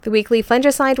The weekly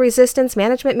Fungicide Resistance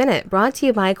Management Minute brought to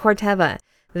you by Corteva.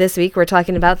 This week we're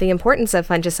talking about the importance of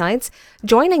fungicides.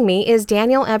 Joining me is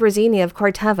Daniel Abruzzini of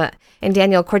Corteva. And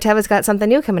Daniel, Corteva's got something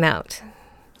new coming out.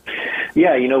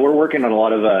 Yeah, we're working on a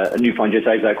lot of new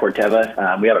fungicides at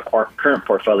Corteva. We have a current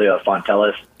portfolio of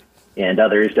Fontellis and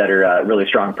others that are really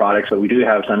strong products, but we do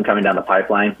have some coming down the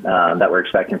pipeline that we're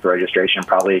expecting for registration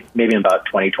maybe in about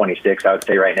 2026, I would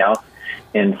say right now.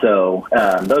 And so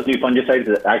those new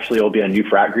fungicides actually will be a new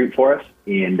frat group for us,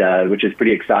 and which is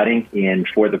pretty exciting. And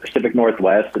for the Pacific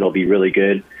Northwest, it'll be really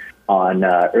good on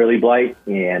early blight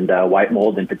and white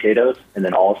mold and potatoes. And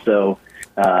then also,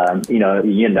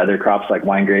 in other crops like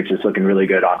wine grapes, it's looking really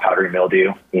good on powdery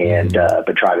mildew and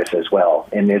botrytis as well.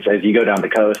 And as you go down the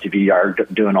coast, if you are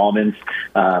doing almonds,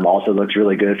 also looks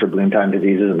really good for bloom time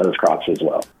diseases and those crops as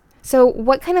well. So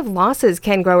what kind of losses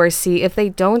can growers see if they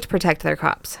don't protect their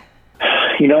crops?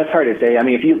 It's hard to say. I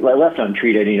mean, if you left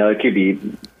untreated, it could be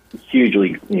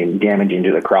hugely damaging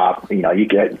to the crop. You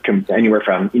get anywhere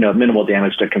from, minimal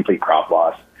damage to complete crop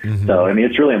loss. Mm-hmm. So,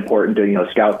 it's really important to,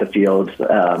 scout the fields,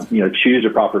 choose the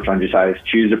proper fungicides,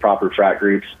 choose the proper frat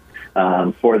groups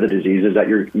for the diseases that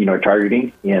you're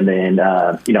targeting, and then,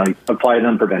 apply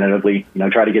them preventatively,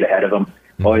 try to get ahead of them.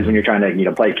 Always when you're trying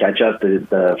to, play catch up,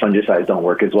 the fungicides don't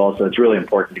work as well. So it's really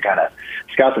important to kind of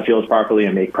scout the fields properly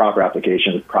and make proper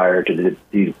applications prior to the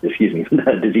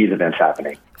disease events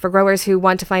happening. For growers who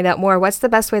want to find out more, what's the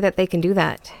best way that they can do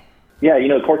that? Yeah,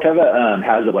 Corteva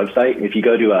has a website. If you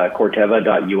go to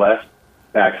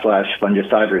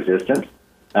corteva.us/fungicide resistance,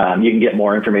 you can get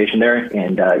more information there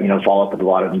and, follow up with a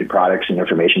lot of new products and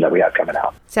information that we have coming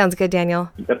out. Sounds good,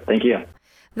 Daniel. Yep, thank you.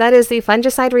 That is the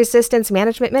Fungicide Resistance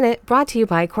Management Minute brought to you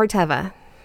by Corteva.